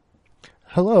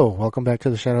Hello, welcome back to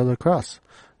the Shadow of the Cross.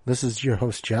 This is your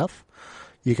host, Jeff.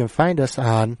 You can find us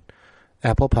on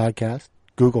Apple Podcast,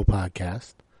 Google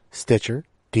Podcast, Stitcher,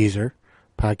 Deezer,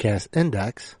 Podcast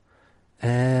Index,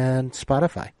 and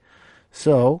Spotify.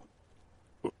 So,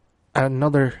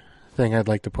 another thing I'd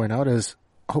like to point out is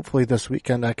hopefully this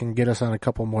weekend I can get us on a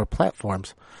couple more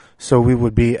platforms so we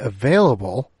would be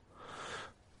available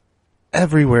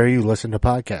everywhere you listen to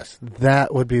podcasts.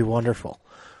 That would be wonderful.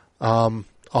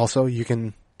 Also, you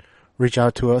can reach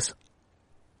out to us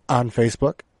on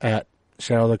Facebook at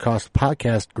Shadow of the Cross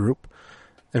Podcast Group,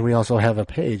 and we also have a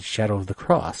page, Shadow of the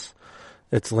Cross.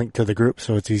 It's linked to the group,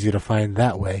 so it's easy to find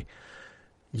that way.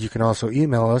 You can also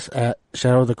email us at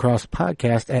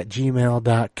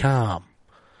shadowofthecrosspodcast@gmail.com.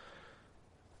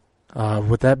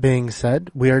 With that being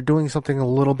said, we are doing something a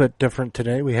little bit different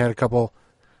today. We had a couple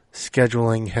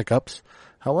scheduling hiccups.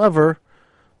 However,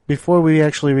 before we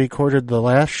actually recorded the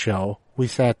last show, we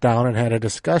sat down and had a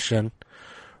discussion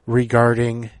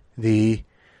regarding the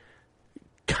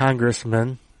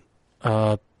congressman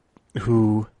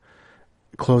who,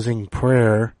 closing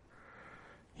prayer,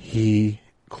 he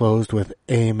closed with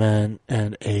amen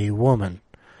and a woman.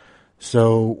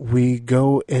 So we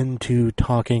go into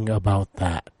talking about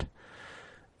that.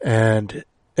 And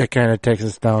it kind of takes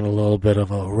us down a little bit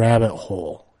of a rabbit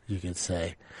hole, you could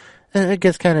say. And it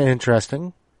gets kind of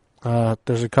interesting.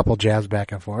 There's a couple jabs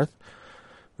back and forth.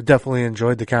 We definitely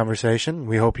enjoyed the conversation.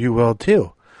 We hope you will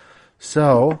too.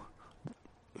 So,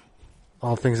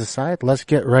 all things aside, let's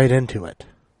get right into it.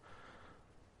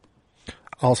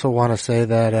 Also want to say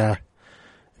that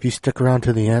if you stick around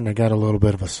to the end, I got a little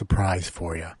bit of a surprise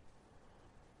for you.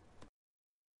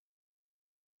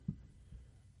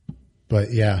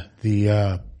 But yeah,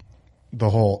 the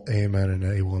whole amen and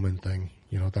a woman thing,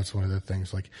 you know, that's one of the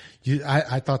things. Like,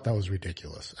 I thought that was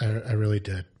ridiculous. I really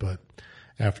did. But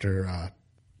after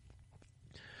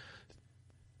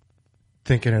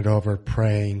thinking it over,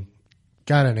 praying,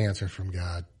 got an answer from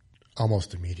God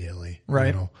almost immediately.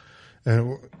 Right. You know?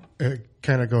 And it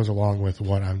kind of goes along with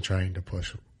what I'm trying to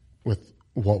push with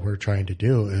what we're trying to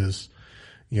do is,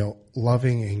 you know,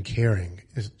 loving and caring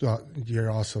is,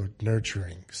 you're also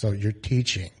nurturing. So you're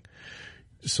teaching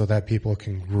so that people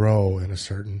can grow in a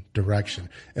certain direction,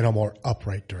 in a more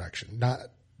upright direction.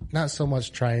 Not so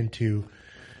much trying to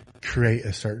create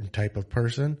a certain type of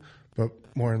person, but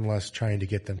more and less trying to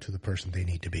get them to the person they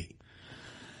need to be.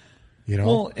 You know?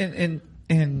 Well,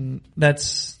 and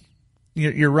that's,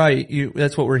 you're right.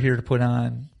 That's what we're here to put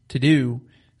on to do,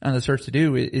 on the search to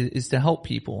do, is to help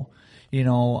people. You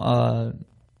know,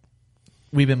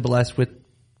 we've been blessed with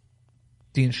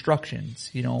the instructions.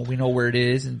 You know, we know where it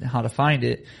is and how to find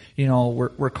it. You know,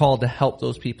 we're called to help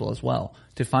those people as well,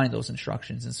 to find those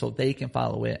instructions, and so they can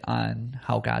follow it on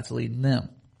how God's leading them.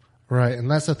 Right,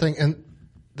 and that's the thing, and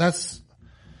that's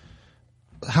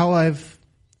how I've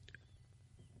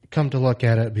come to look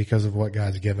at it because of what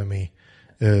God's given me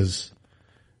is,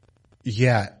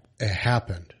 yeah, it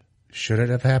happened. Should it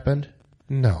have happened?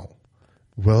 No.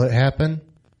 Will it happen?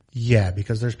 Yeah,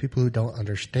 because there's people who don't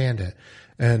understand it.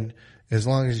 And as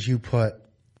long as you put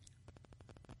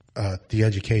the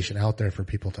education out there for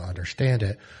people to understand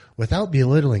it without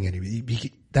belittling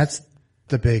anybody, that's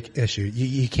the big issue.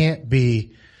 You can't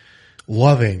be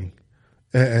loving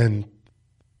and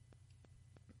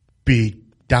be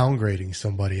downgrading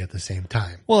somebody at the same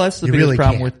time. Well, that's the biggest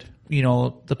problem with, you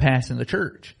know, the past in the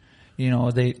church. You know,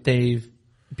 they've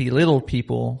belittled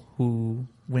people who,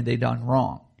 when they done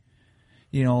wrong.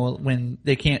 You know, when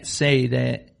they can't say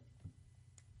that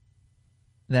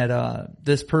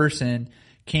this person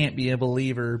can't be a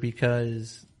believer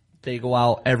because they go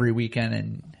out every weekend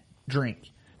and drink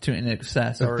to an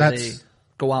excess, or they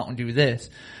go out and do this.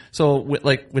 So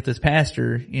with this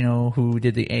pastor, you know, who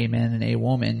did the amen and a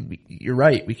woman, you're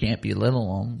right. We can't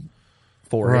belittle them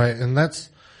for it. Right. And that's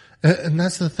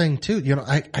the thing too. You know,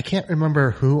 I can't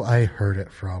remember who I heard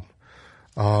it from.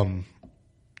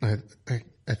 I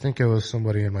think it was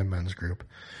somebody in my men's group,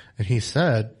 and he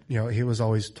said, you know, he was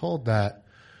always told that,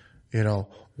 you know,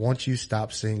 once you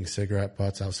stop seeing cigarette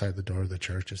butts outside the door of the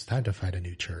church, it's time to find a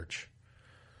new church.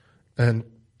 And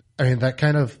I mean, that's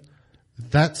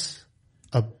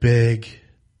a big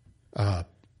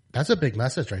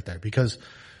message right there, because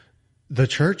the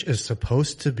church is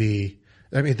supposed to be,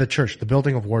 I mean, the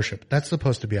building of worship, that's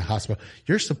supposed to be a hospital.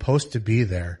 You're supposed to be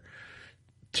there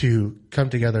to come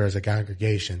together as a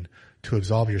congregation to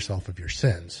absolve yourself of your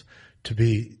sins, to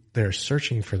be there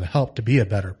searching for the help, to be a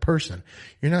better person.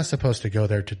 You're not supposed to go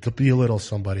there to belittle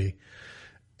somebody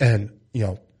and, you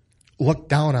know, look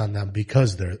down on them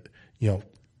because they're, you know,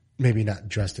 maybe not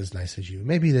dressed as nice as you.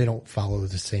 Maybe they don't follow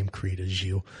the same creed as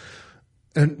you.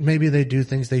 And maybe they do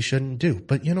things they shouldn't do.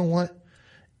 But you know what?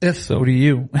 So do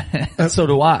you. So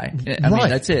do I. I mean,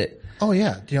 that's it. Oh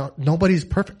yeah. Nobody's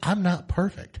perfect. I'm not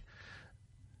perfect.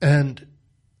 And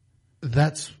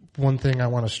that's one thing I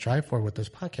want to strive for with this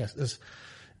podcast is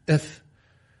if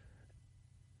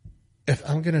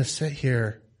I'm going to sit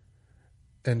here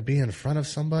and be in front of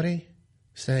somebody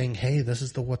saying, hey, this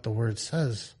is what the word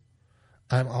says,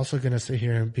 I'm also going to sit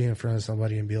here and be in front of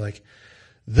somebody and be like,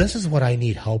 this is what I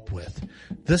need help with.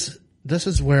 This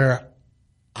is where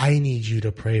I need you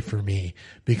to pray for me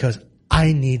because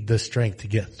I need the strength to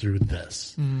get through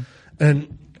this. Mm.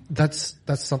 And that's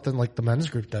something like the men's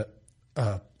group that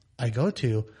I go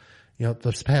to.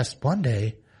 This past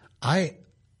Monday, I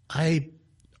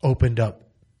opened up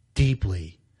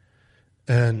deeply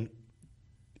and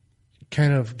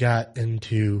kind of got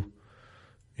into,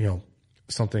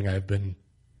 something that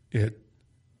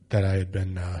I had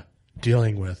been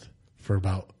dealing with for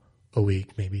about a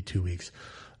week, maybe 2 weeks.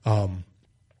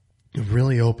 It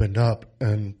really opened up,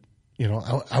 and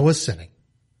I was sinning.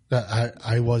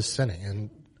 I was sinning, and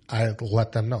I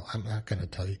let them know. I'm not going to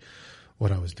tell you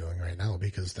what I was doing right now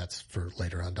because that's for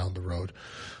later on down the road.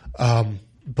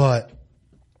 But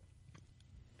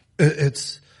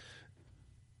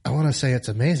I want to say it's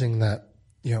amazing that,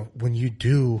 when you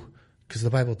do, because the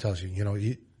Bible tells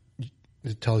you,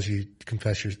 it tells you to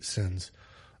confess your sins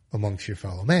amongst your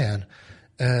fellow man.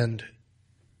 And,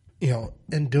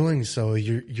 in doing so,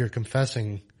 you're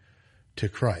confessing to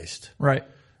Christ. Right.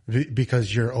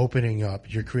 Because you're opening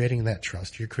up, you're creating that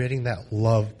trust, you're creating that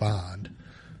love bond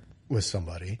with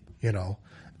somebody,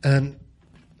 and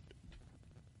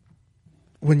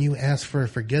when you ask for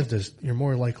forgiveness, you're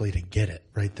more likely to get it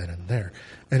right then and there.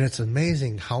 And it's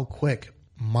amazing how quick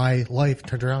my life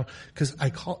turned around because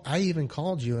I even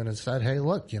called you and said, hey,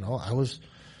 look, I was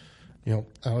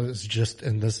just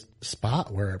in this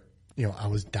spot where, I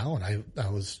was down.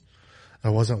 I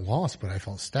wasn't lost, but I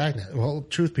felt stagnant. Well,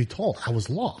 truth be told, I was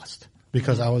lost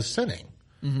because I was sinning.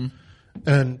 Mm-hmm.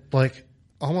 And like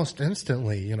almost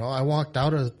instantly, I walked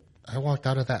out of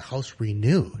that house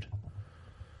renewed.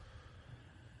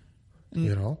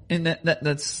 And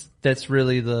that's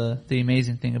really the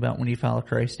amazing thing about when you follow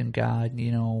Christ and God,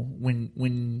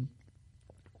 when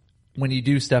you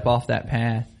do step off that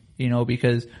path,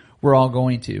 because we're all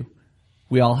going to.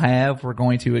 We all have, we're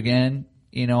going to again.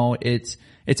 It's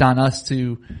on us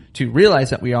to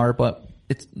realize that we are, but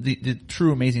it's the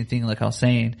true amazing thing, like I was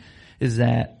saying, is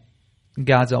that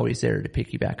God's always there to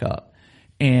pick you back up.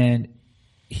 And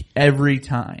every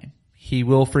time He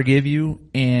will forgive you,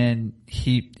 and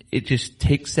it just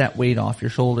takes that weight off your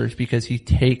shoulders because He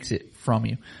takes it from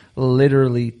you.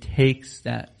 Literally takes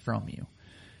that from you.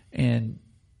 And,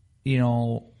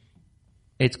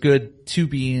 it's good to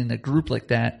be in a group like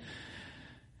that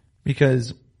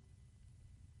because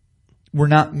we're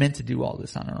not meant to do all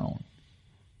this on our own.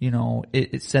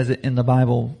 It says it in the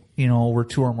Bible, where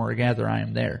two or more gather, I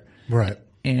am there. Right.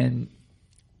 And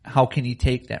how can He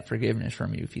take that forgiveness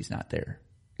from you if He's not there?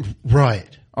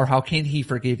 Right. Or how can He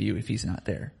forgive you if He's not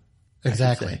there?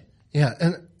 Exactly. Yeah.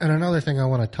 And another thing I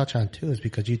want to touch on too is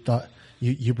because you thought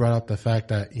you brought up the fact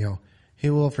that, He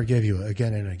will forgive you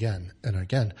again and again and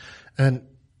again. And,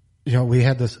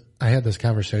 I had this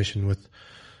conversation with,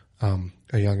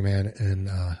 a young man, and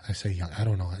I say young, I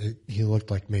don't know. He looked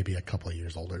like maybe a couple of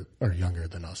years older or younger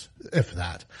than us, if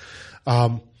that.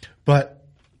 But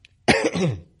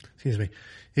excuse me,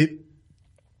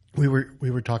 we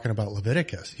were talking about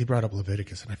Leviticus. He brought up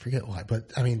Leviticus, and I forget why,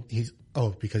 but I mean,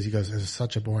 because he goes, it's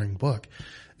such a boring book,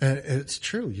 and it's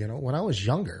true. When I was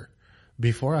younger,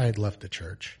 before I had left the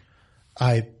church,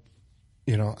 I'd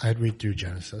read through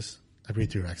Genesis. I'd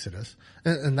read through Exodus,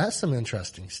 and that's some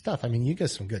interesting stuff. I mean, you get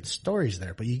some good stories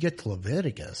there, but you get to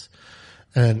Leviticus,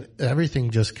 and everything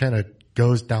just kind of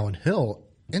goes downhill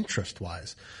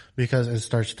interest-wise because it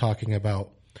starts talking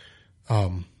about,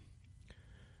 the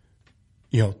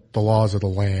laws of the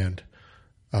land,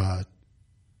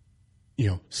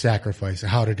 sacrifice,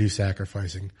 how to do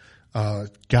sacrificing,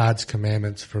 God's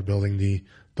commandments for building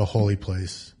the holy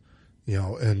place,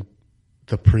 and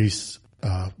the priests'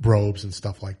 robes and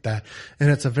stuff like that. And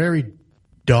it's a very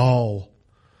dull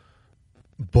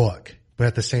book, but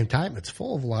at the same time, it's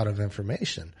full of a lot of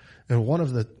information. And one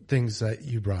of the things that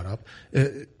you brought up,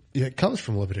 it comes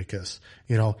from Leviticus,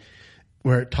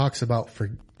 where it talks about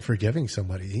forgiving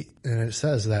somebody. And it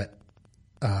says that,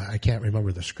 I can't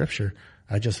remember the scripture.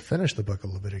 I just finished the book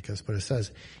of Leviticus, but it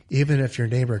says, even if your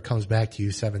neighbor comes back to you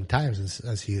 7 times and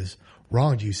says he has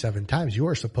wronged you 7 times, you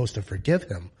are supposed to forgive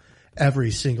him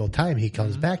every single time he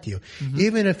comes back to you.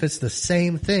 Even if it's the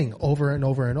same thing over and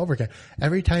over and over again.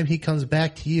 Every time he comes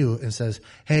back to you and says,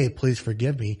 hey, please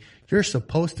forgive me, you're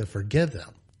supposed to forgive them.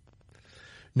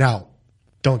 Now,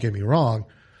 don't get me wrong,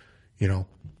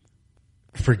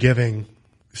 forgiving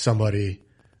somebody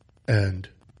and,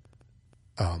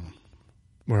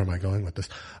 where am I going with this?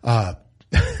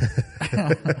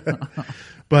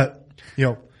 But,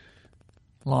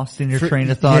 lost in your train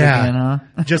of thought again, huh?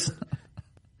 Just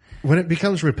when it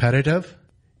becomes repetitive,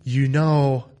 you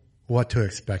know what to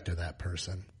expect of that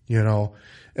person,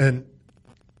 and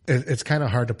it's kind of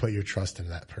hard to put your trust in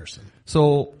that person.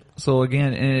 So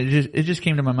again, and it just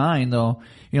came to my mind though,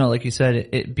 like you said,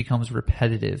 it becomes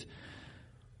repetitive.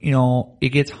 It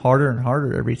gets harder and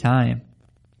harder every time,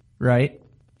 right?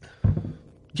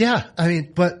 Yeah.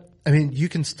 You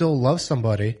can still love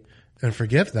somebody and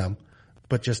forgive them,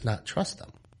 but just not trust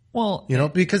them. Well,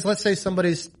 because let's say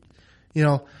somebody's,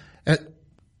 if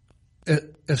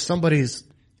somebody's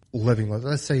living with,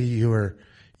 let's say you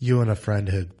and a friend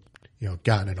had,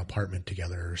 gotten an apartment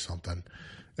together or something,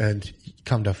 and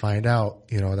come to find out,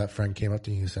 that friend came up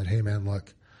to you and said, hey man,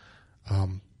 look,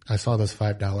 I saw this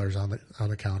 $5 on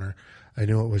the counter. I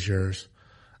knew it was yours.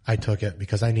 I took it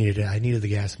because I needed it. I needed the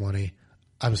gas money.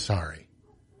 I'm sorry.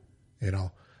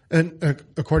 And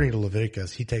according to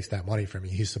Leviticus, he takes that money from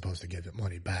you. He's supposed to give that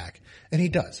money back. And he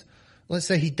does. Let's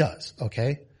say he does,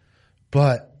 okay?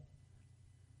 But,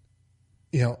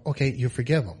 okay, you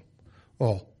forgive him.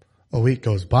 Well, a week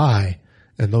goes by,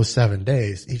 and those 7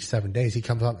 days, each 7 days, he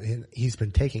comes up and he's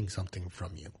been taking something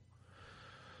from you.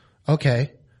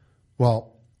 Okay,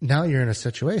 well, now you're in a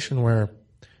situation where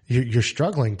you're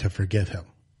struggling to forgive him.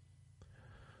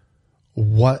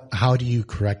 How do you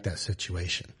correct that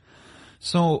situation?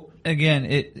 So again,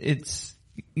 it's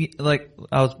like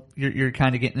you're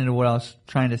kind of getting into what I was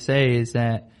trying to say is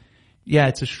that, yeah,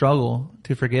 it's a struggle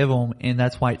to forgive them, and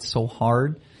that's why it's so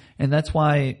hard. And that's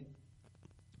why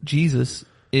Jesus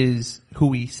is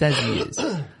who he says he is.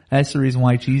 That's the reason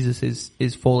why Jesus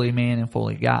is fully man and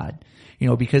fully God.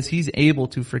 Because he's able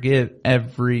to forgive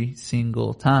every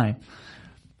single time.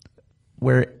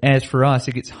 Whereas for us,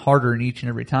 it gets harder in each and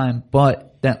every time.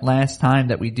 But that last time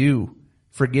that we do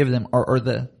forgive them, or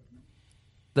the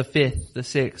 5th, the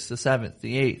 6th, the 7th,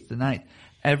 the 8th, the 9th,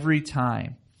 every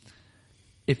time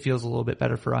it feels a little bit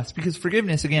better for us. Because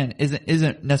forgiveness, again,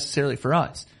 isn't necessarily for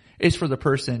us. It's for the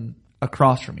person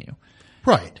across from you.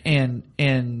 Right. And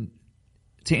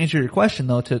to answer your question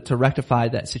though, to rectify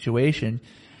that situation,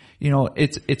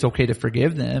 it's okay to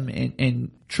forgive them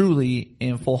and truly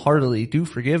and full-heartedly do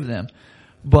forgive them.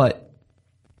 But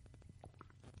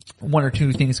one or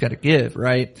two things got to give,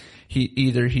 right?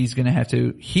 He's going to have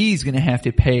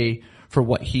to pay for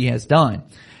what he has done.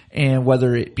 And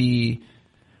whether it be,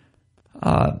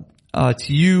 to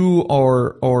you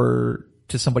or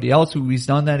to somebody else who he's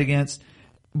done that against,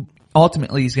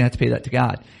 ultimately he's going to have to pay that to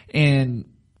God. And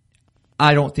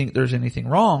I don't think there's anything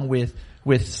wrong with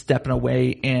stepping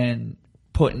away and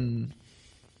putting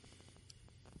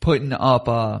up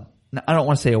I don't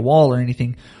want to say a wall or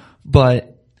anything,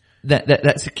 but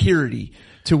that security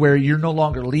to where you're no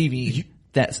longer leaving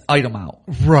that item out.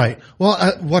 Right.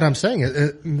 Well, what I'm saying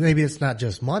is maybe it's not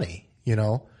just money,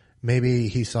 Maybe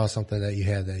he saw something that you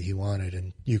had that he wanted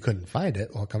and you couldn't find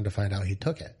it. Well, come to find out he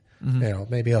took it. Mm-hmm.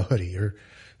 Maybe a hoodie or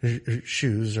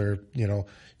shoes or,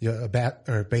 a bat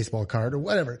or a baseball card or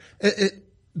whatever.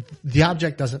 The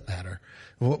object doesn't matter.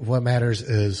 What matters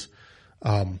is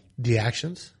the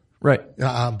actions. Right.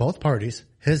 On both parties,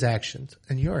 his actions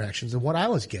and your actions. And what I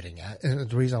was getting at, and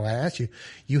the reason why I asked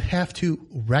you have to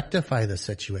rectify the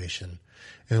situation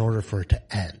in order for it to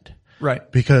end.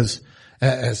 Right. Because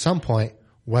at some point,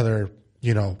 whether,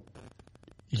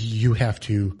 you have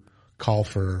to call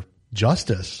for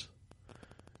justice,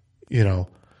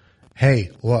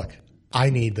 hey, look, I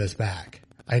need this back.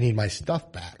 I need my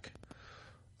stuff back.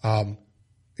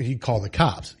 You call the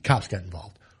cops. Cops get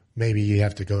involved. Maybe you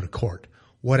have to go to court.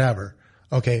 Whatever.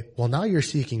 Okay, well now you're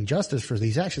seeking justice for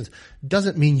these actions.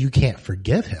 Doesn't mean you can't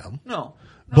forgive him. No.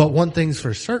 But one thing's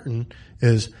for certain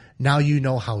is now you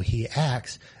know how he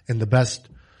acts, and the best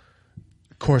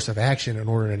course of action in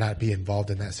order to not be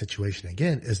involved in that situation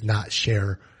again is not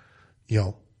share,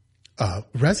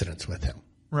 residence with him.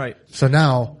 Right. So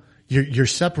now you're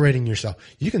separating yourself.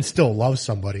 You can still love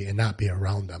somebody and not be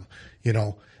around them,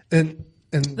 and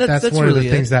that's one really of the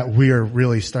things that we are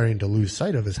really starting to lose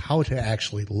sight of is how to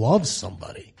actually love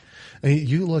somebody. I mean,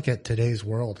 you look at today's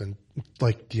world and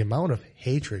like the amount of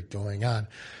hatred going on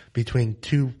between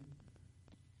two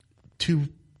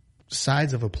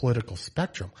sides of a political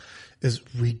spectrum is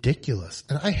ridiculous.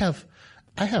 And I have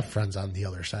I have friends on the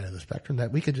other side of the spectrum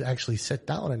that we could actually sit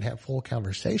down and have full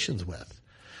conversations with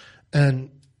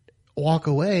and walk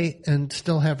away and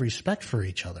still have respect for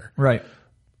each other. Right.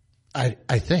 I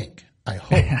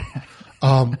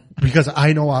hope. Because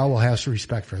I know I will have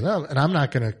respect for them, and I'm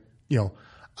not going to,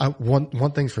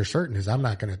 one thing's for certain is I'm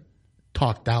not going to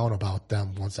talk down about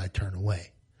them once I turn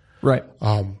away. Right.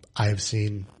 I have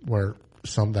seen where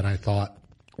some that I thought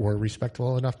were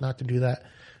respectful enough not to do that,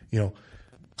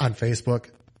 on Facebook,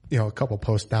 a couple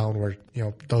posts down where,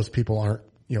 those people aren't,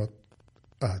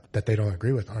 that they don't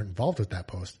agree with aren't involved with that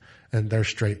post, and they're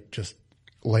straight just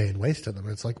laying waste to them.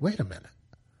 It's like, wait a minute.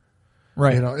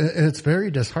 Right. It's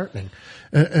very disheartening.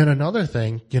 And another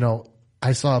thing,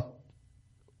 I saw,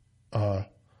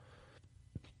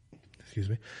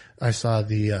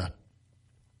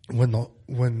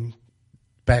 when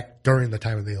back during the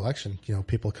time of the election,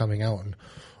 people coming out and,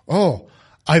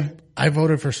 I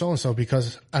voted for so-and-so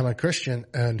because I'm a Christian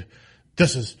and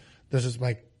this is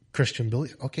my Christian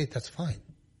belief. Okay, that's fine.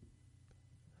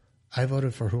 I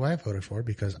voted for who I voted for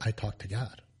because I talked to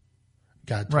God.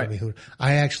 God told me who.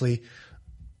 I actually,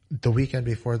 the weekend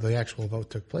before the actual vote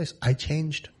took place, I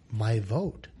changed my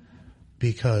vote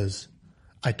because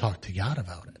I talked to God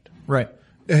about it. Right.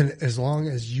 And as long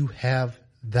as you have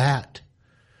that,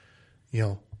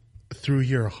 through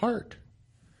your heart,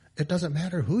 it doesn't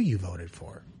matter who you voted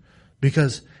for.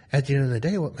 Because at the end of the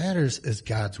day, what matters is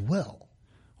God's will.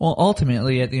 Well,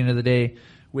 ultimately, at the end of the day,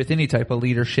 with any type of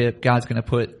leadership, God's going to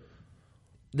put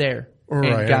there.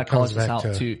 Right. And God calls us out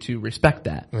to respect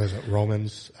that. Was it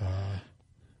Romans?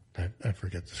 I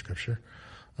forget the scripture.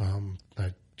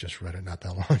 I just read it not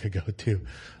that long ago too.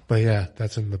 But yeah,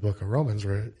 that's in the book of Romans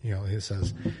where, it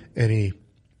says any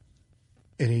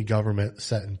government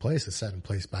set in place is set in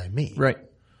place by me. Right.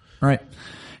 Right.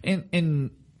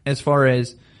 And as far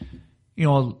as,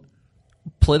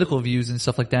 political views and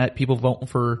stuff like that, people voting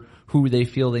for who they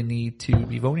feel they need to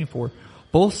be voting for,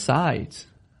 both sides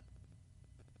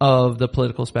of the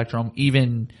political spectrum,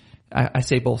 even I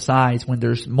say both sides when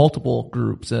there's multiple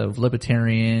groups of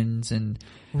libertarians and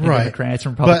Democrats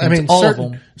and Republicans, but of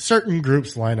them. Certain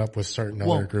groups line up with certain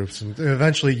other groups, and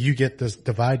eventually you get this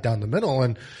divide down the middle,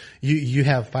 and you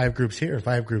have 5 groups here,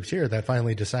 5 groups here that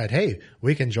finally decide, hey,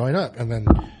 we can join up, and then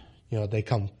they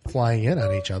come flying in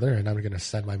on each other, and I'm going to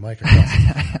send my mic across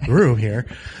the room here.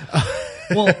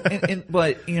 Well,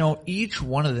 but each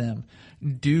one of them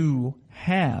do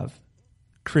have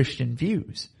Christian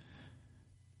views.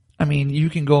 I mean, you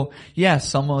can go,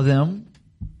 some of them,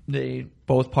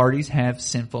 both parties have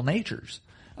sinful natures.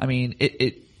 I mean,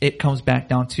 it comes back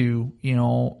down to,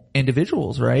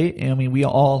 individuals, right? I mean, we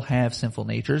all have sinful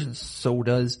natures, and so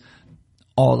does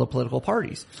all the political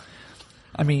parties.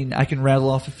 I mean, I can rattle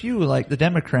off a few, like the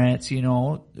Democrats,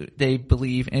 they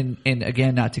believe, and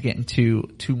again, not to get into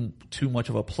too much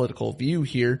of a political view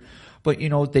here, but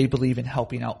they believe in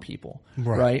helping out people,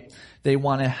 right? They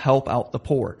want to help out the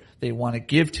poor. They want to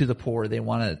give to the poor. They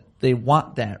want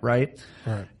that, right?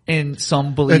 Right. And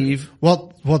some believe.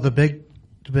 The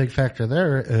big factor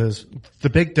there is the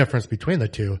big difference between the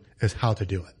two is how to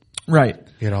do it. Right.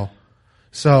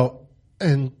 So,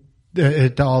 and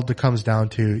it all comes down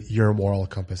to your moral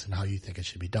compass and how you think it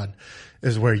should be done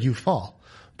is where you fall.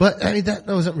 But I mean, that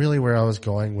wasn't really where I was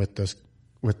going with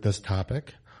this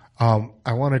topic.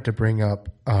 I wanted to bring up,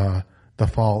 the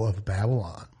fall of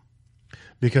Babylon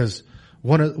because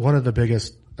one of the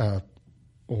biggest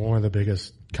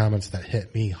comments that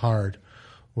hit me hard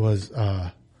was,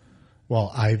 I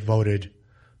voted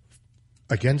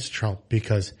against Trump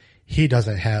because he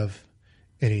doesn't have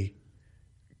any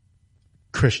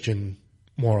Christian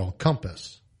moral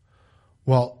compass.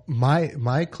 Well, my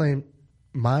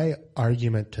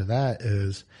argument to that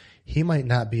is he might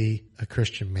not be a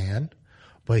Christian man,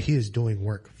 but he is doing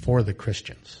work for the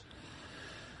Christians.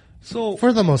 So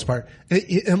for the most part,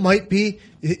 it might be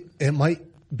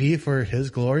for his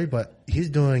glory, but he's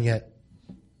doing it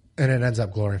and it ends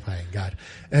up glorifying God.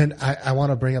 And I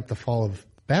want to bring up the fall of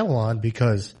Babylon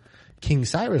because King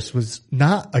Cyrus was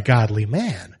not a godly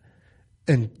man.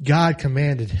 And God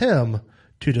commanded him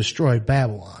to destroy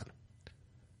Babylon.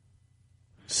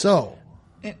 So,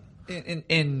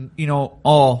 and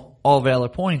all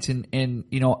valid points, and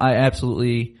I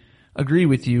absolutely agree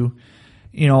with you.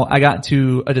 I got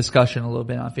into a discussion a little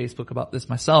bit on Facebook about this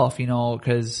myself.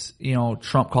 Because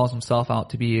Trump calls himself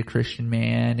out to be a Christian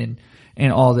man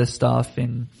and all this stuff,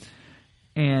 and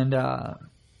I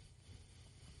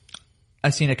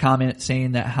seen a comment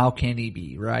saying that how can he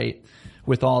be, right?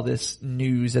 With all this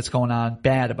news that's going on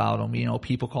bad about him,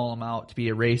 people call him out to be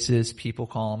a racist, people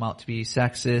call him out to be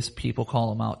sexist, people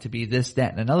call him out to be this,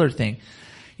 that, and another thing.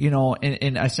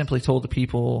 And I simply told the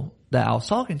people that I was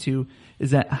talking to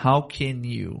is that how can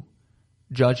you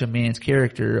judge a man's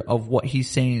character of what he's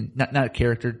saying, not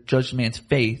character, judge a man's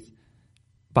faith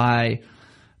by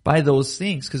those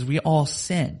things, because we all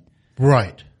sin.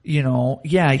 Right.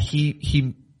 Yeah,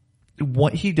 he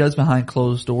what he does behind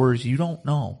closed doors, you don't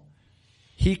know.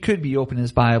 He could be opening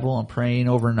his Bible and praying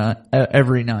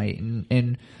every night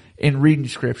and reading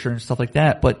scripture and stuff like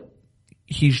that, but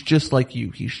he's just like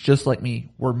you. He's just like me.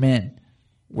 We're men.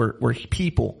 We're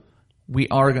people. We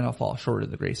are going to fall short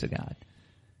of the grace of God.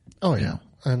 Oh, yeah.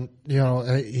 And,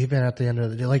 even at the end of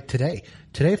the day, like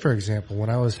today, for example, when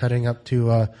I was heading up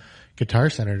to Guitar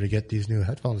Center to get these new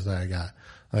headphones that I got,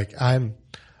 like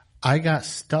I got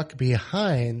stuck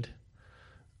behind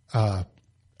a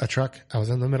truck. I was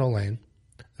in the middle lane.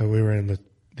 And we were in the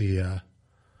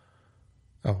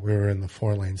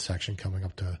 4-lane section coming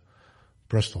up to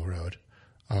Bristol Road.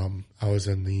 I was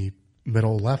in the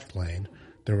middle left lane.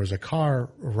 There was a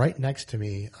car right next to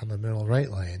me on the middle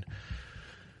right lane.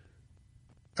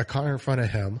 A car in front of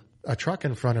him, a truck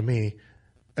in front of me,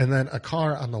 and then a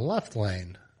car on the left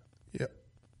lane. Yeah.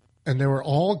 And they were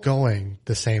all going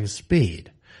the same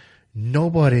speed.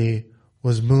 Nobody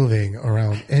was moving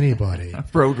around anybody.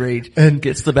 Road rage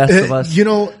gets the best of us.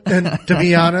 And to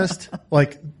be honest,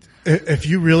 like, if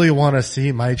you really want to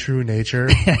see my true nature,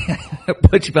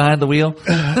 put you behind the wheel,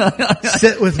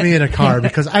 sit with me in a car,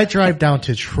 because I drive down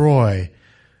to Troy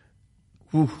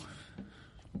on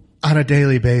a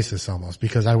daily basis almost,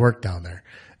 because I work down there.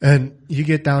 And you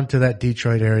get down to that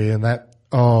Detroit area and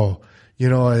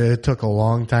it took a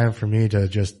long time for me to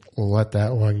just let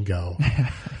that one go.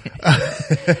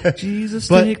 Jesus,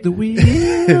 take the wheel,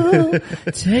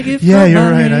 take it from yeah, you're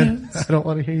my right. hands. I don't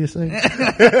want to hear you sing.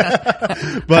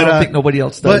 But I don't think nobody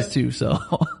else does too. So,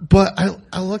 but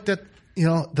I looked at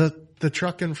the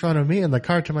truck in front of me and the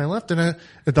car to my left, and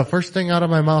the first thing out of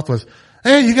my mouth was,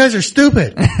 "Hey, you guys are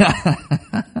stupid."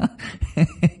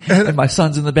 And my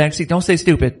son's in the back seat. Don't say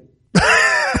stupid.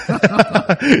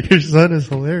 Your son is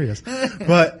hilarious.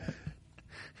 But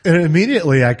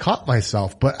immediately I caught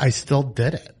myself, but I still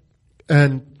did it.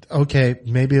 And okay,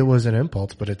 maybe it was an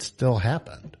impulse, but it still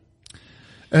happened.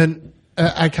 And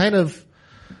I don't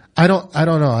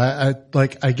know.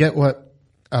 I get what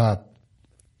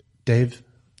Dave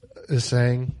is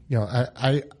saying.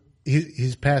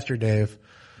 He's Pastor Dave.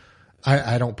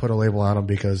 I don't put a label on him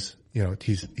because,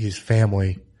 he's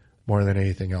family more than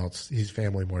anything else. He's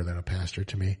family more than a pastor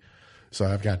to me. So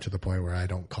I've got to the point where I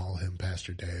don't call him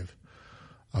Pastor Dave.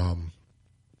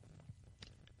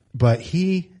 But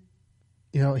he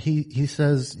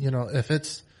says, if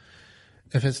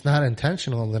it's not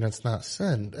intentional, then it's not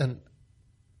sin. And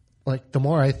like, the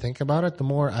more I think about it, the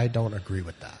more I don't agree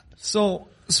with that. So,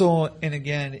 and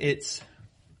again, it's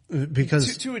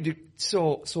because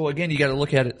so again, you got to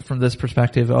look at it from this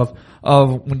perspective of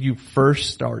when you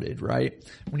first started, right?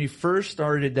 When you first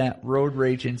started that road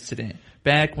rage incident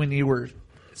back when you were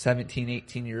 17,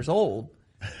 18 years old,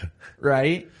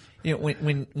 right?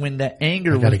 When that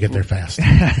anger, I got to get there fast.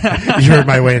 You're in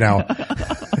my way now.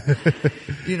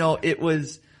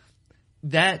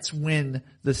 That's when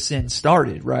the sin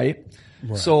started, right?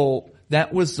 So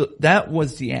that was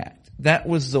the act. That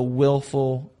was the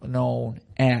willful known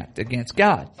act against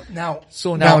God. Now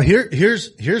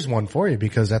here's one for you,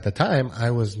 because at the time I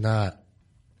was not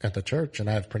at the church, and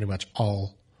I pretty much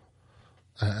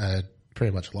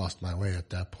lost my way at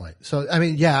that point. So I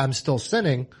mean, yeah, I'm still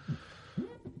sinning,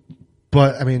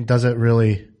 but I mean, does it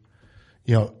really,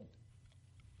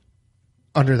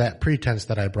 under that pretense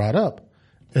that I brought up,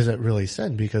 is it really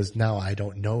sin? Because now I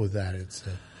don't know that it's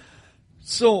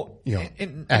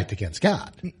act against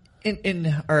God.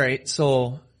 All right,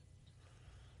 so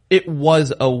it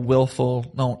was a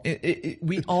willful. No,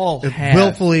 we all have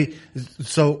willfully.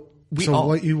 So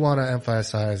what you want to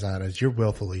emphasize on is you're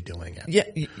willfully doing it. Yeah,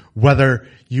 whether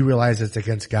you realize it's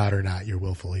against God or not, you're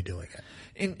willfully doing it.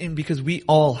 And because we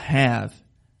all have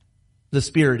the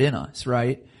Spirit in us,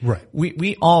 right? Right.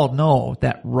 We all know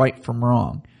that right from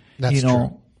wrong. That's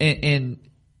true. And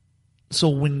so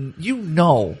when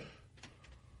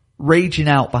raging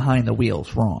out behind the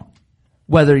wheel's wrong,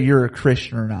 whether you're a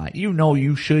Christian or not,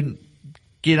 you shouldn't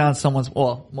get on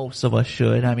most of us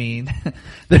should. I mean,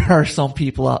 there are some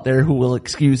people out there who will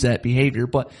excuse that behavior,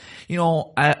 but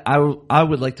I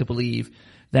would like to believe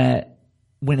that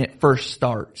when it first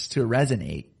starts to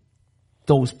resonate,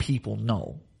 those people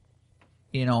know,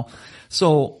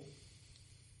 so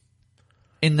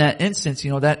in that instance,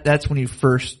 that's when you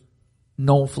first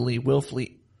knowingly,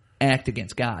 willfully act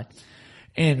against God.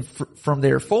 And from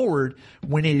there forward,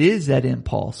 when it is that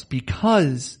impulse,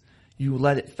 because you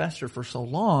let it fester for so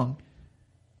long,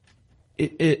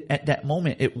 it at that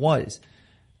moment, it was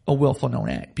a willful known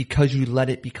act because you let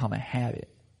it become a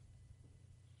habit.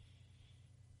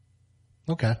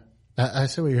 Okay. I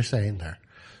see what you're saying there.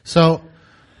 So,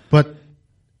 but,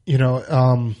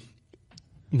 now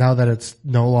that it's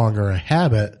no longer a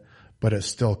habit, but it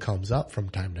still comes up from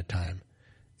time to time,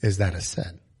 is that a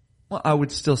sin? Well, I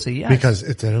would still say yes. Because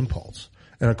it's an impulse.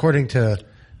 And according to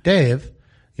Dave,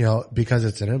 because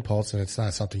it's an impulse and it's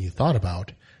not something you thought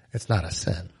about, it's not a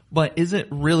sin. But is it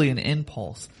really an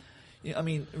impulse? I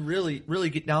mean, really, really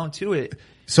get down to it.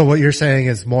 So what you're saying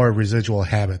is more residual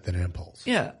habit than impulse.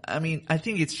 Yeah. I mean, I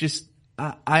think it's just,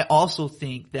 I also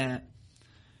think that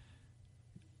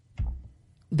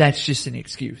that's just an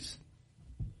excuse.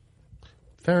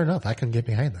 Fair enough. I can get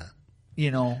behind that.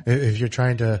 If you're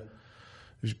trying to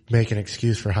make an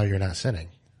excuse for how you're not sinning.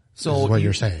 So is what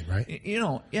you're saying, right?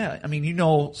 Yeah. I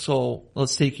mean, so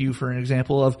let's take you for an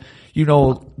example of,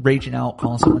 raging out,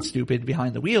 calling someone stupid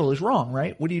behind the wheel is wrong,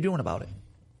 right? What are you doing about it?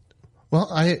 Well,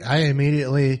 I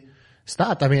immediately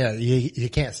stopped. I mean, you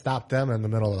can't stop them in the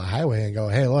middle of the highway and go,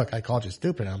 hey, look, I called you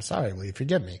stupid. I'm sorry. Will you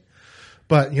forgive me?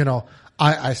 But,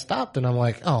 I stopped and I'm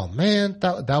like, oh man,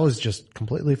 that was just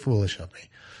completely foolish of me.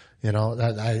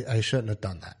 That I shouldn't have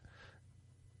done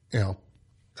that.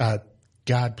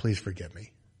 God, please forgive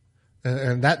me.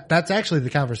 And that's actually the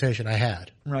conversation I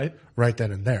had. Right. Right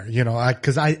then and there.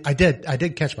 Cause I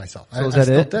did catch myself. So is that I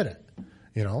still it? did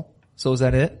it. So is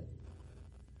that it?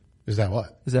 Is that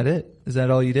what? Is that it? Is that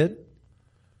all you did?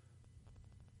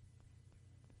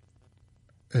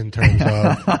 In terms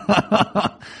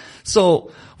of.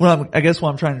 So I guess what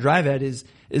I'm trying to drive at is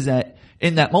that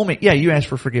in that moment, yeah, you asked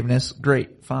for forgiveness.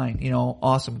 Great. Fine.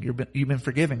 Awesome. You've been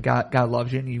forgiven. God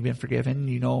loves you and you've been forgiven.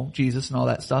 Jesus and all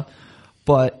that stuff.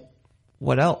 But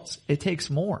what else? It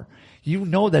takes more.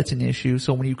 That's an issue.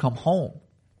 So when you come home,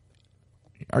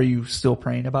 are you still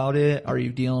praying about it? Are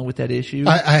you dealing with that issue?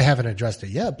 I haven't addressed it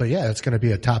yet, but yeah, it's going to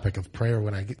be a topic of prayer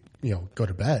when I go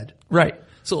to bed. Right.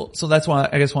 So that's why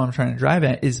I guess what I'm trying to drive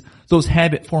at is those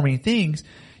habit forming things.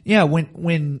 Yeah.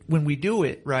 When we do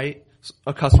it, right,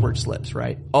 a cuss word slips,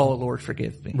 right? Oh, Lord,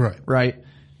 forgive me. Right. Right.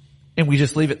 And we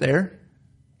just leave it there.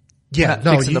 Yeah.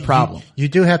 No, fixing the problem. You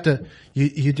do have to,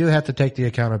 you do have to take the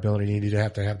accountability. You do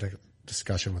have to have the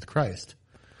discussion with Christ.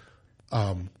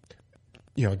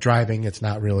 Driving, it's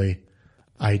not really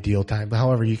ideal time, but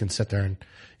however, you can sit there and,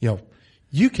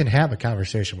 you can have a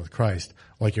conversation with Christ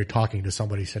like you're talking to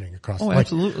somebody sitting across. Oh,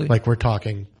 absolutely. Like we're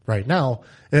talking right now.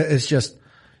 It's just,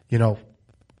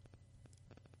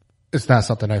 it's not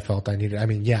something I felt I needed. I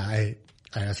mean, yeah, I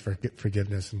asked for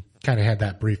forgiveness and kind of had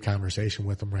that brief conversation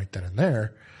with him right then and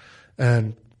there.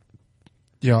 And,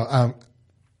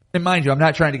 and mind you, I'm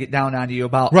not trying to get down on you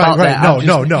about right. that. No, I'm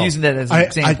just no. using that as an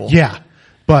example. Yeah.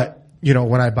 But,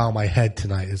 when I bow my head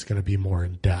tonight, it's going to be more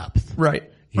in depth.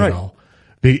 Right. You know,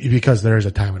 because there is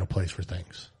a time and a place for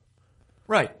things.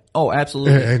 Right. Oh,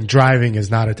 absolutely. And driving is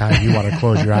not a time you want to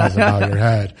close your eyes and bow your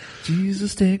head.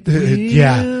 Jesus, take the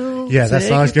wheel. Yeah, that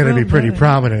song's going to be pretty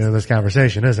prominent in this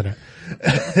conversation, isn't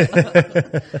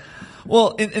it?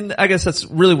 Well, and I guess that's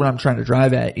really what I'm trying to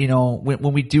drive at.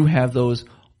 When we do have those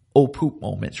oh poop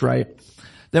moments, right?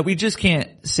 That we just can't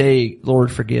say,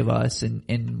 Lord, forgive us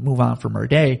and move on from our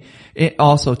day. It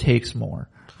also takes more,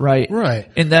 right? Right.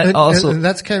 And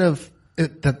that's kind of,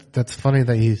 that's funny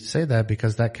that you say that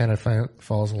because that kind of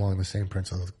falls along the same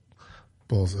principles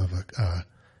of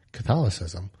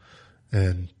Catholicism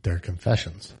and their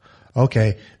confessions.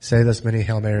 Okay, say this many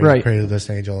Hail Marys, right. Pray to this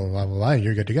angel, blah, blah, blah,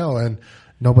 you're good to go. And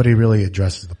nobody really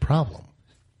addresses the problem.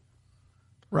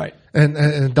 Right.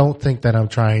 And don't think that I'm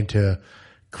trying to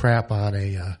crap on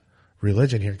a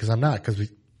religion here because I'm not, because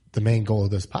the main goal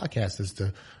of this podcast is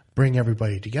to bring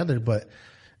everybody together. But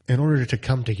in order to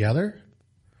come together,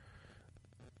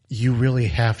 you really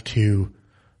have to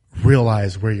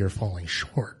realize where you're falling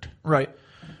short. Right.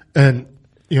 And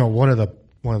one of the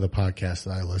podcasts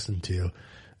that I listen to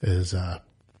is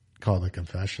called The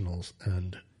Confessionals,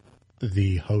 and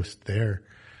the host there.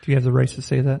 Do you have the rights to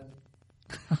say that?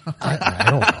 I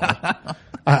don't know.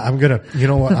 I'm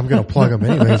gonna plug him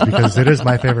anyways because it is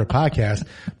my favorite podcast.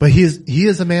 But he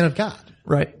is a man of God,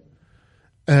 right?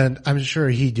 And I'm sure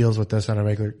he deals with this on a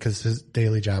regular because his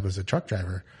daily job is a truck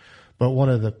driver. But one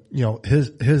of the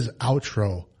his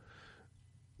outro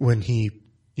when he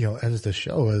ends the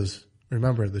show is,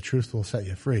 remember, the truth will set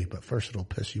you free, but first it'll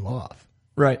piss you off.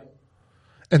 Right.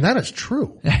 And that is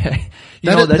true.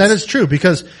 That is true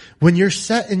because when you're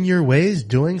set in your ways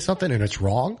doing something and it's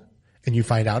wrong and you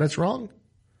find out it's wrong,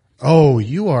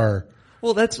 you are.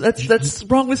 Well, that's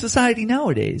wrong with society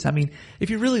nowadays. I mean, if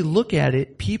you really look at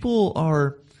it, people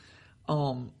are,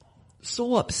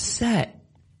 so upset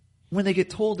when they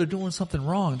get told they're doing something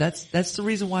wrong. That's the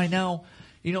reason why now,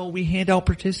 we hand out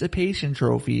participation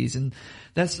trophies, and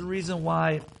that's the reason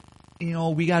why,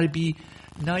 we got to be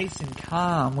nice and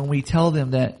calm when we tell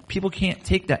them that people can't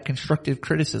take that constructive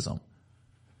criticism.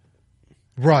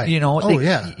 Right.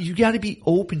 Yeah. You got to be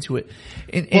open to it.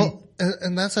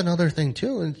 And that's another thing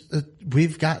too.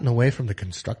 We've gotten away from the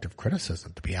constructive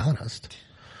criticism, to be honest.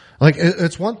 Like,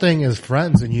 it's one thing as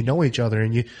friends and you know each other,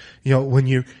 and when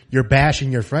you're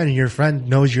bashing your friend and your friend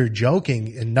knows you're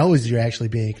joking and knows you're actually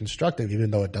being constructive, even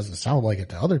though it doesn't sound like it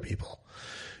to other people.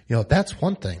 That's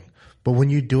one thing. But when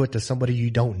you do it to somebody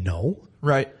you don't know,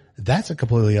 right, that's a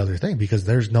completely other thing, because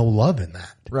there's no love in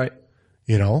that. Right.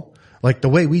 Like the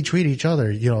way we treat each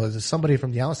other, somebody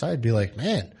from the outside would be like,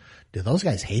 man, do those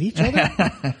guys hate each other?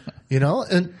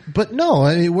 But no,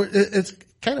 I mean, it's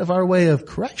kind of our way of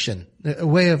correction, a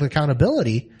way of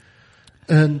accountability,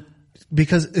 and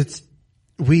because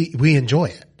we enjoy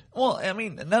it. Well, I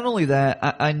mean, not only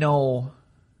that, I know.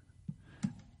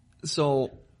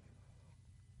 So,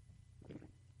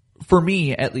 for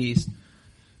me, at least,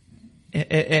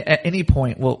 at any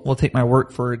point, we'll take my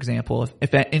work for example.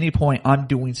 If at any point I'm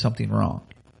doing something wrong,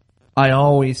 I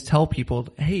always tell people,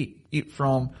 hey,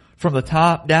 from the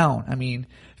top down. I mean,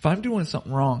 if I'm doing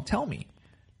something wrong, tell me.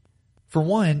 For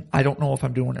one, I don't know if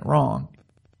I'm doing it wrong.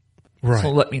 Right.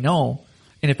 So let me know.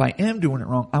 And if I am doing it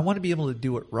wrong, I want to be able to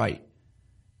do it right.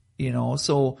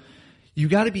 So you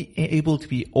got to be able to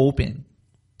be open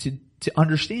to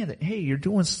understand that, hey, you're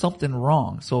doing something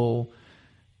wrong. So,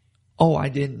 I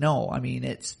didn't know. I mean,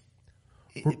 it's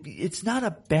not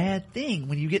a bad thing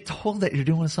when you get told that you're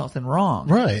doing something wrong.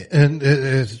 Right. And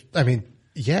it's going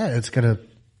to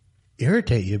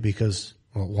irritate you because,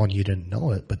 well, one, you didn't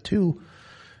know it, but two,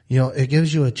 it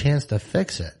gives you a chance to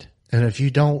fix it. And if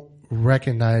you don't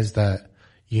recognize that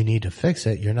you need to fix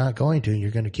it, you're not going to, and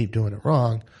you're going to keep doing it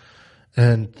wrong,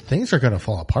 and things are going to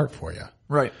fall apart for you.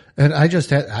 Right. And I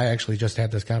actually just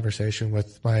had this conversation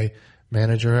with my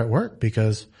manager at work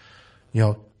because,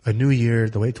 a new year,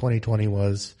 the way 2020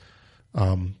 was,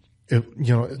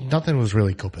 nothing was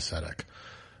really copacetic.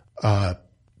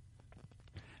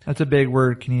 That's a big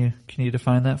word. Can you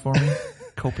define that for me?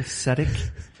 Copacetic?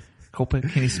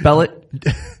 Can you spell it?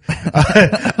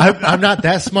 I'm not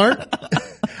that smart.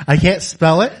 I can't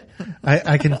spell it.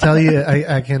 I can tell you,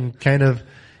 I can kind of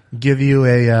give you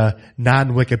a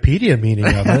non-Wikipedia meaning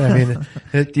of it. I mean,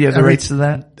 do you have the rights to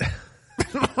that?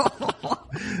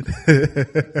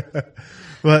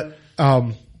 But,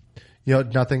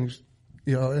 nothing's,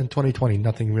 in 2020,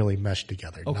 nothing really meshed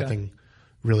together. Okay. Nothing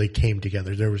really came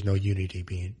together. There was no unity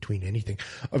between anything,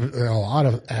 a lot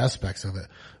of aspects of it,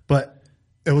 but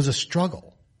it was a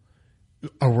struggle.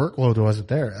 Our workload wasn't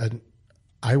there. And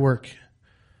I work,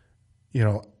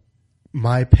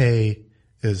 my pay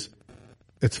it's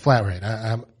flat rate.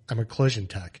 I'm a collision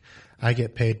tech. I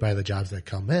get paid by the jobs that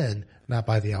come in, not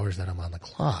by the hours that I'm on the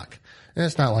clock. And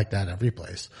it's not like that every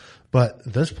place. But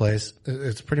this place,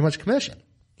 it's pretty much commission.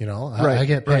 Right, I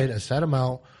get paid a set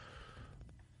amount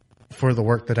for the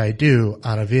work that I do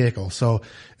on a vehicle. So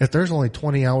if there's only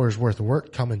 20 hours worth of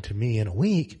work coming to me in a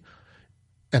week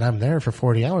and I'm there for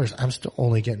 40 hours, I'm still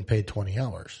only getting paid 20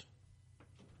 hours.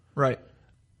 Right.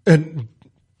 And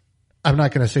I'm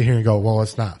not going to sit here and go, well,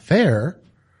 it's not fair,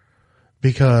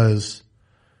 because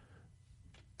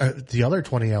the other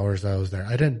 20 hours that I was there,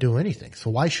 I didn't do anything.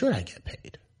 So why should I get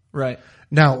paid? Right.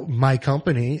 Now, my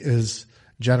company is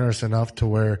generous enough to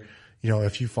where,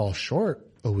 if you fall short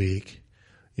a week,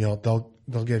 they'll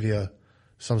give you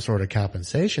some sort of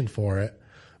compensation for it,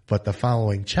 but the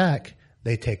following check,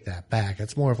 they take that back.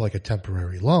 It's more of like a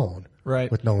temporary loan.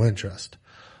 Right. With no interest.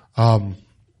 But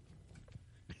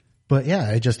yeah,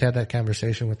 I just had that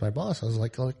conversation with my boss. I was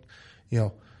like,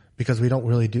 because we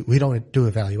don't do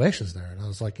evaluations there. And I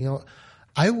was like,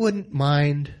 I wouldn't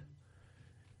mind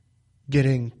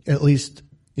getting at least,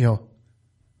 a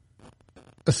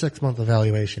 6-month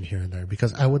evaluation here and there,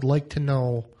 because I would like to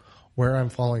know where I'm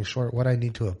falling short, what I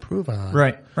need to improve on.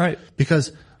 Right. Right.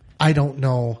 Because I don't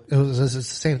know. It's the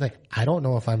same thing. I don't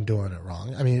know if I'm doing it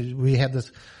wrong. I mean, we had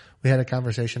a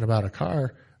conversation about a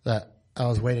car that I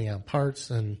was waiting on parts,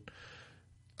 and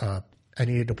I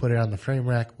needed to put it on the frame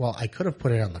rack. Well, I could have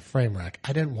put it on the frame rack.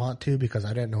 I didn't want to, because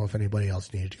I didn't know if anybody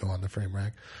else needed to go on the frame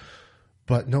rack,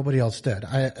 but nobody else did.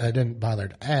 I didn't bother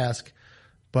to ask,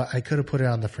 but I could have put it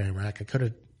on the frame rack. I could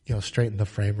have, straightened the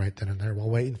frame right then and there while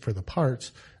waiting for the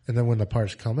parts. And then when the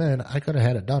parts come in, I could have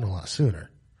had it done a lot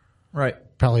sooner. Right.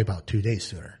 Probably about 2 days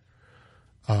sooner.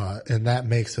 And that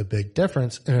makes a big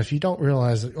difference. And if you don't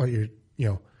realize that,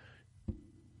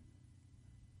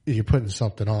 you're putting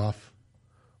something off,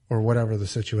 or whatever the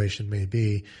situation may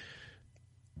be,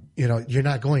 you're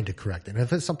not going to correct it. And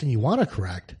if it's something you want to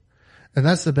correct, and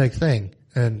that's the big thing.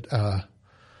 And,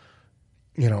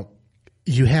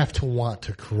 you have to want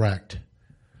to correct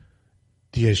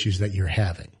the issues that you're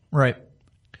having. Right.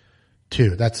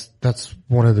 Too. That's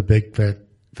one of the big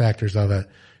factors of it.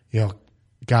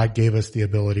 God gave us the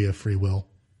ability of free will.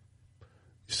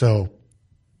 So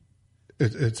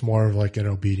it's more of like an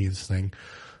obedience thing.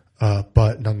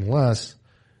 But nonetheless,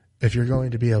 if you're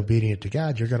going to be obedient to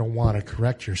God, you're going to want to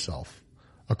correct yourself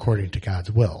according to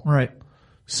God's will. Right.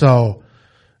 So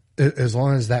as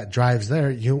long as that drives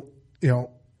there,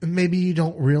 maybe you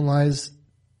don't realize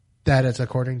that it's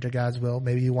according to God's will.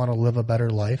 Maybe you want to live a better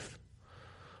life.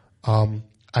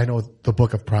 I know the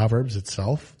book of Proverbs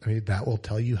itself. I mean, that will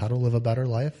tell you how to live a better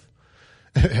life.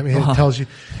 I mean, it tells you,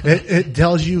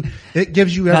 it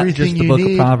gives you everything you need. Not just the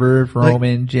book of Proverbs,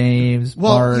 Romans, James,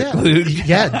 Mark, Luke.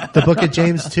 Yeah, the book of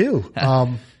James too.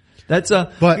 That's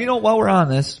but while we're on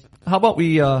this, how about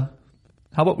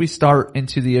we start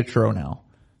into the intro now?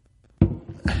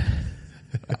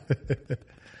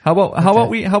 How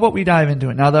about we dive into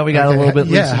it now that we got a little bit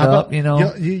loosened up,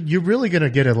 You're really going to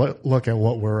get a look at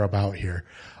what we're about here.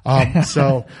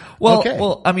 So,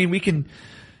 well, I mean, we can,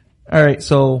 all right.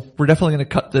 So we're definitely going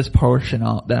to cut this portion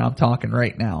out that I'm talking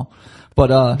right now, but,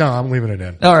 no, I'm leaving it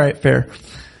in. All right. Fair.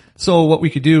 So what we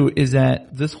could do is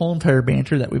that this whole entire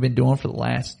banter that we've been doing for the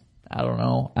last, I don't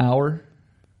know, hour,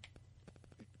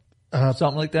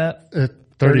 something like that.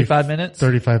 35 minutes.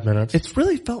 35 minutes. It's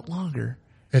really felt longer.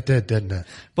 It did, didn't it?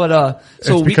 But,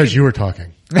 so it's because you were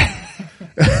talking.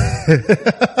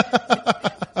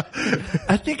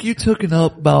 I think you took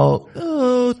up about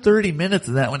 30 minutes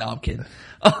of that one. No, I'm kidding.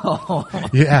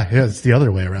 Yeah, it's the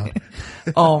other way around.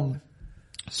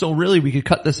 So really we could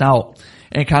cut this out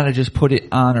and kind of just put it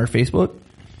on our Facebook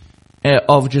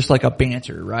of just like a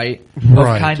banter, right?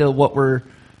 Right. Of kind of what we're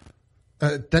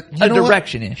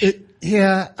direction-ish.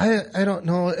 I don't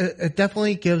know. It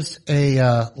definitely gives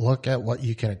a look at what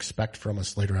you can expect from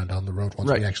us later on down the road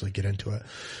once we actually get into it.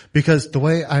 Because the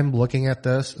way I'm looking at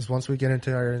this is once we get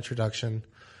into our introduction,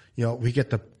 we get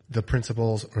the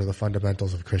principles or the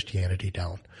fundamentals of Christianity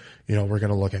down. We're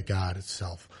going to look at God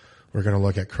itself. We're going to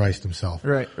look at Christ himself.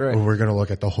 Right. Or we're going to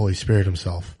look at the Holy Spirit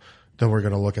himself. Then we're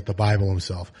going to look at the Bible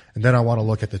himself. And then I want to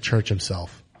look at the church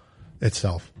itself.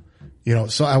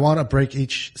 So I want to break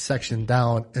each section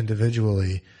down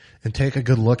individually and take a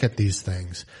good look at these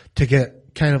things to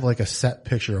get kind of like a set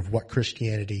picture of what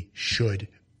Christianity should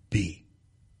be.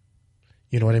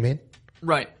 You know what I mean?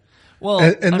 Right. Well,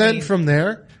 and then from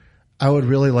there, I would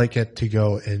really like it to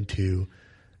go into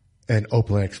an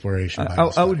open exploration.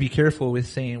 I would be careful with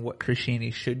saying what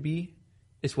Christianity should be.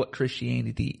 It's what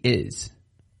Christianity is.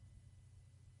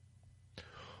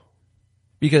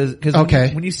 Because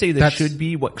when you say that should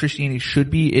be what Christianity should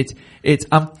be, it's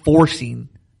I'm forcing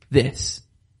this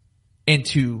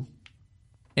into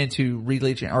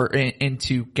religion or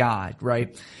into God,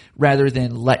 right? Rather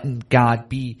than letting God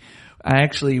be. I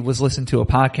actually was listening to a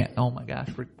podcast. Oh my gosh,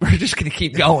 we're just gonna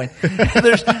keep going.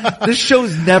 This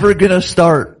show's never gonna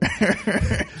start.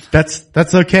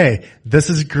 That's okay. This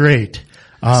is great.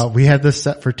 We had this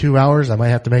set for 2 hours. I might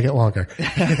have to make it longer.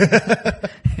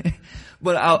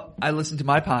 But I listen to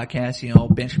my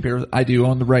podcast, Ben Shapiro. I do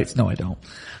own the rights. No, I don't.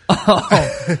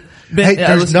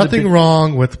 There's nothing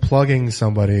wrong with plugging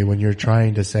somebody when you're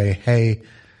trying to say, hey,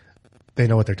 they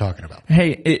know what they're talking about. Hey,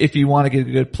 if you want to get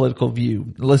a good political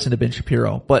view, listen to Ben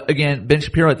Shapiro. But again, Ben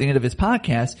Shapiro at the end of his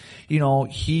podcast,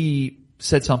 he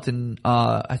said something,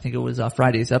 I think it was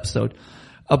Friday's episode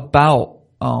about,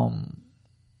 I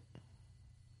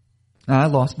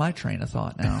lost my train of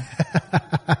thought now.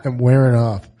 I'm wearing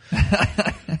off.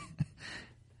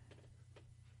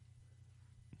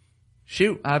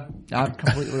 Shoot, I'm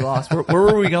completely lost. Where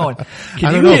were we going?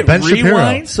 Can you hit Ben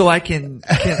rewind Shapiro. so I can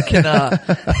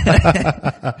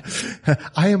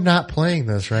I am not playing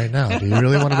this right now. Do you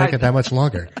really want to make it that much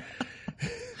longer?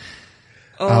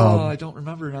 I don't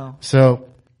remember now. So,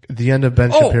 the end of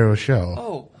Ben Shapiro's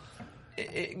show.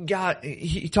 God,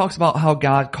 he talks about how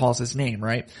God calls his name,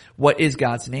 right? What is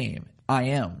God's name? I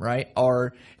am, right?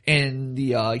 Or in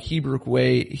the Hebrew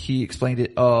way, he explained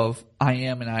it of I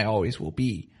am and I always will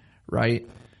be, right?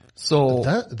 So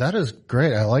that is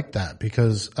great. I like that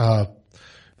because our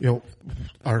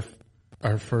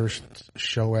first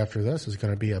show after this is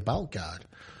going to be about God.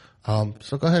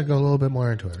 So go ahead and go a little bit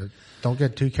more into it. Don't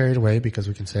get too carried away because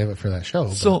we can save it for that show.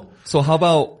 So how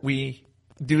about we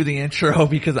do the intro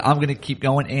because I'm going to keep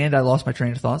going and I lost my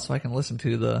train of thought so I can listen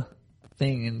to the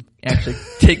thing and actually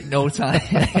take notes on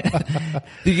it.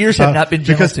 The years have not been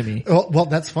gentle to me. Well,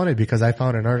 that's funny because I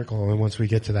found an article and once we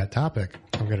get to that topic,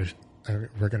 I'm going to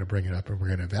we're going to bring it up and we're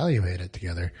going to evaluate it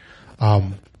together.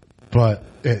 But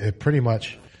it pretty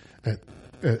much,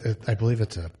 I believe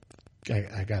it's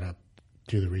I got to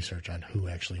do the research on who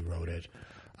actually wrote it.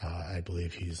 I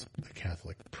believe he's a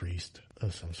Catholic priest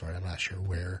of some sort. I'm not sure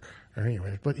where or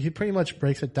anywhere, but he pretty much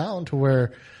breaks it down to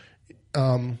where,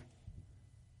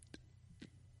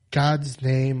 God's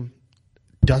name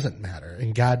doesn't matter,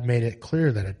 and God made it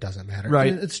clear that it doesn't matter.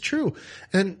 Right. And it's true.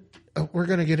 And we're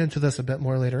going to get into this a bit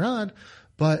more later on,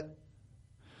 but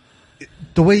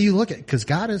the way you look at it, because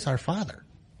God is our Father.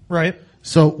 Right.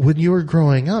 So when you were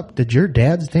growing up, did your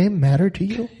dad's name matter to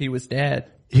you? He was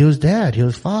dad. He was dad. He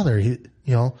was father.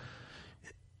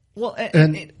 Well,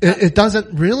 it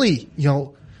doesn't really,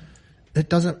 it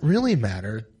doesn't really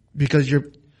matter because you're,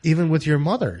 even with your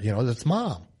mother, it's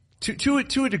mom. To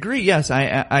a degree, yes,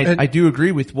 I do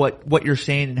agree with what you're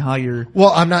saying and how you're. Well,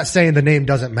 I'm not saying the name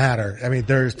doesn't matter. I mean,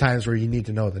 there's times where you need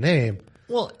to know the name.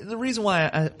 Well, the reason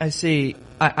why I say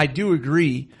I do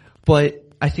agree, but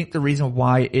I think the reason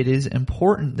why it is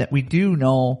important that we do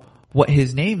know what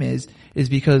his name is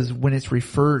because when it's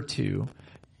referred to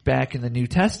back in the New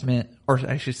Testament, or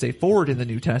I should say forward in the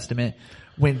New Testament,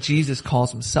 when Jesus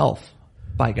calls himself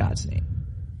by God's name.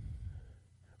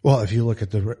 Well, if you look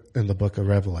at in the book of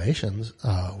Revelations,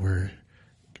 where,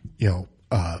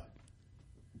 was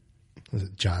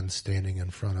it John standing in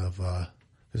front of,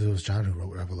 because it was John who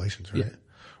wrote Revelations, right? Yeah.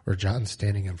 Where John's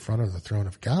standing in front of the throne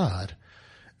of God,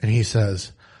 and he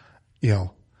says,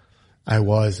 I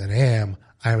was and am,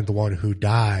 I am the one who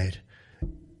died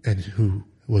and who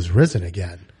was risen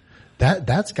again.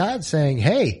 That's God saying,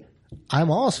 hey,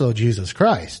 I'm also Jesus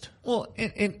Christ. Well,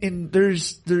 and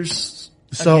there's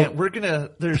so again,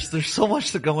 there's so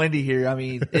much to go into here. I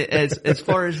mean, as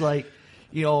far as like,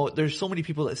 there's so many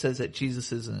people that says that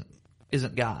Jesus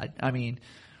isn't God. I mean,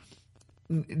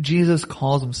 Jesus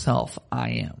calls himself I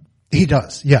am. He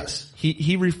does, yes.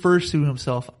 He refers to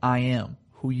himself, I am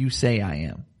who you say I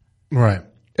am. Right.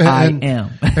 I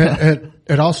am.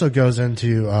 It also goes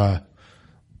into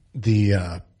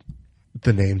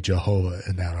the name Jehovah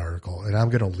in that article, and I'm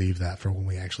going to leave that for when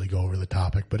we actually go over the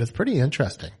topic, but it's pretty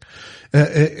interesting.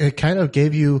 It kind of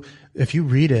gave you, if you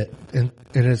read it in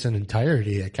its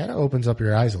entirety, it kind of opens up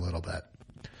your eyes a little bit.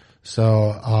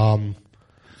 So,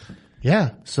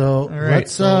 yeah. So right,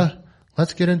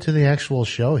 let's get into the actual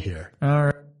show here.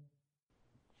 All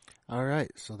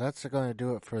right. So that's going to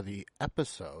do it for the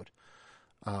episode.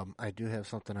 I do have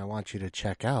something I want you to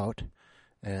check out,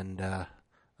 and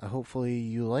hopefully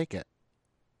you like it.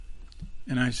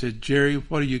 And I said, Jerry,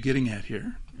 what are you getting at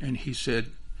here? And he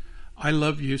said, I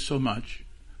love you so much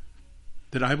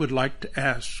that I would like to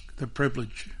ask the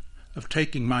privilege of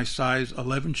taking my size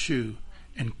 11 shoe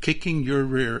and kicking your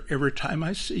rear every time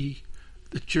I see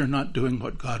that you're not doing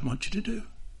what God wants you to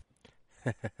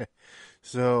do.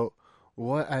 So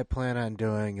what I plan on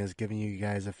doing is giving you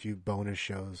guys a few bonus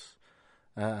shows.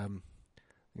 And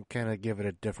kind of give it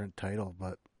a different title,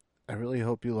 but I really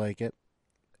hope you like it.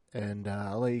 And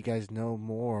I'll let you guys know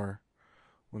more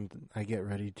when I get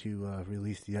ready to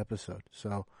release the episode.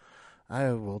 So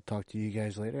I will talk to you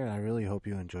guys later, and I really hope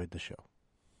you enjoyed the show.